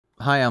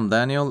Hi, I'm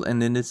Daniel,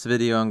 and in this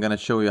video I'm gonna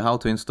show you how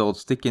to install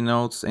sticky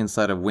notes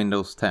inside of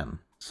Windows 10.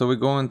 So we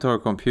go into our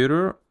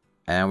computer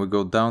and we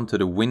go down to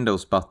the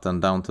Windows button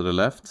down to the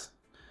left,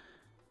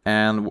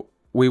 and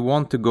we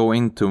want to go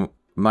into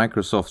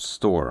Microsoft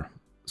Store.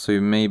 So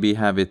you maybe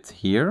have it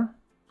here,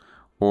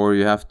 or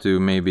you have to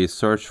maybe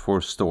search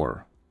for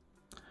Store.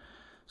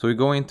 So we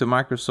go into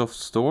Microsoft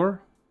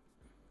Store,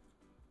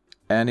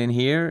 and in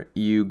here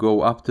you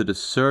go up to the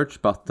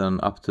search button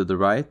up to the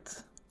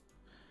right.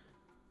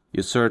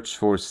 You search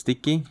for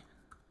sticky,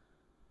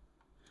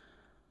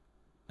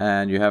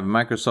 and you have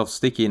Microsoft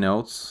Sticky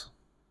Notes,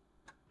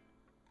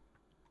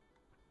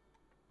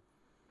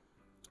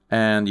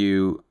 and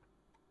you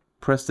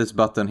press this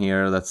button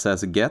here that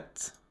says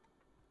Get,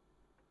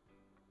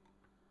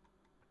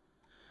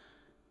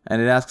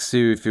 and it asks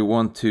you if you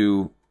want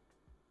to,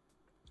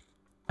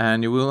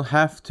 and you will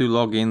have to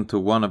log into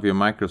one of your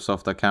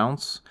Microsoft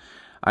accounts.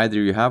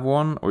 Either you have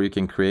one or you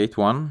can create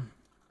one.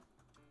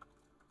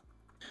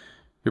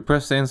 You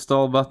press the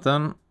install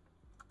button,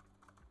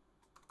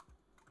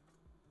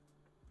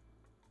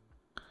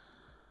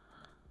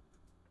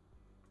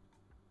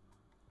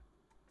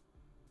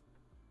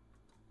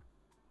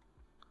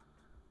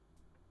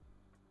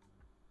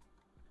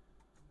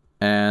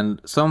 and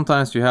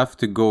sometimes you have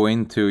to go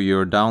into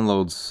your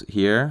downloads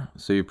here.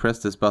 So you press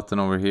this button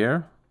over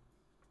here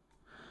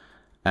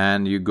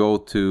and you go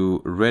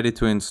to ready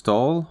to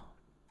install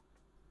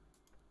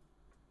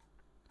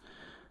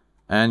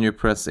and you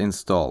press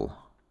install.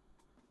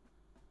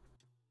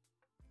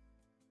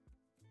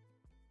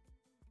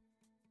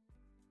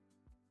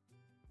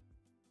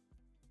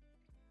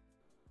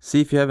 See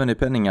if you have any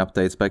pending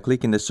updates by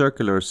clicking the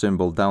circular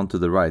symbol down to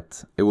the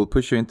right. It will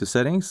push you into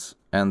settings,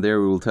 and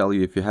there we will tell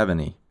you if you have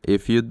any.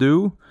 If you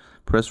do,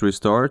 press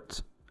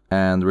restart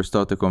and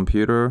restart the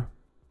computer.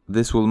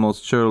 This will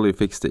most surely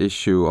fix the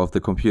issue of the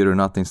computer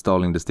not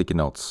installing the sticky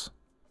notes.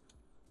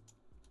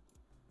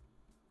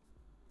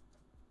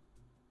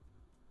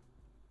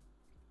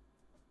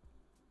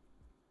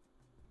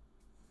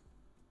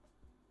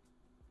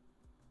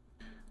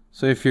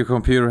 So if your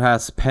computer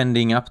has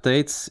pending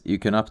updates, you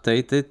can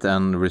update it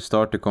and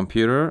restart the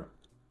computer.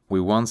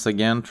 We once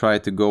again try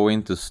to go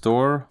into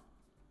Store.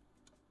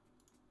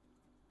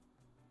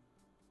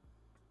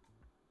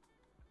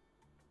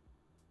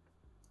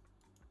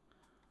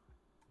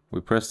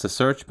 We press the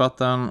search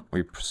button,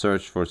 we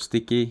search for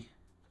sticky.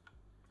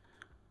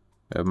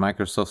 We have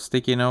Microsoft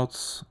Sticky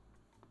Notes.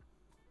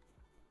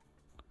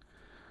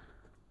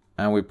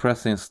 And we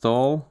press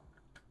install.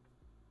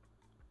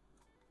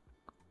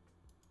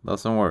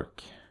 Doesn't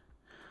work.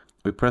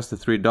 We press the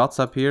three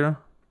dots up here,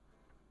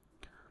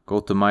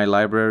 go to my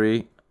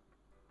library,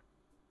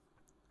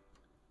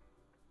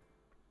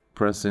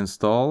 press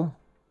install,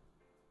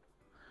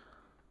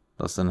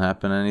 doesn't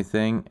happen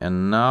anything,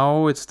 and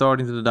now it's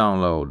starting to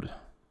download.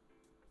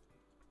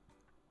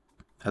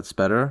 That's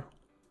better.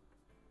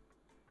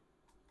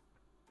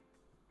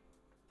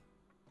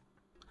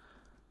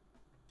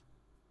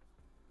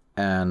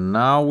 And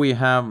now we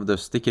have the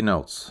sticky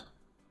notes.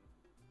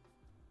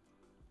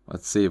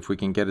 Let's see if we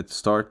can get it to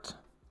start.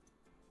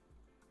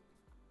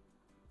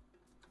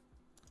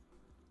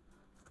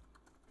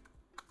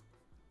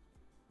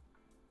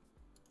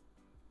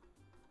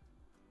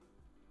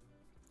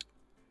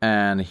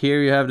 And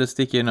here you have the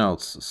sticky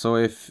notes. So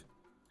if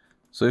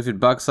it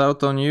bugs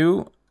out on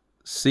you,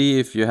 see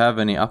if you have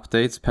any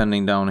updates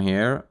pending down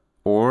here,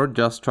 or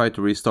just try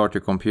to restart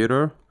your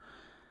computer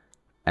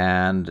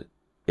and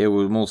it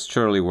will most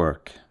surely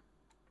work.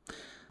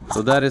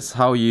 So that is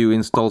how you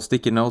install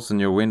sticky notes in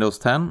your Windows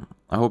 10.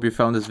 I hope you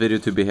found this video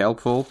to be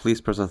helpful.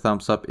 Please press a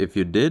thumbs up if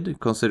you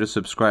did. Consider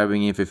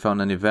subscribing if you found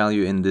any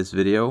value in this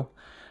video.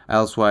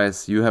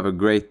 Elsewise, you have a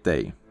great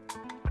day.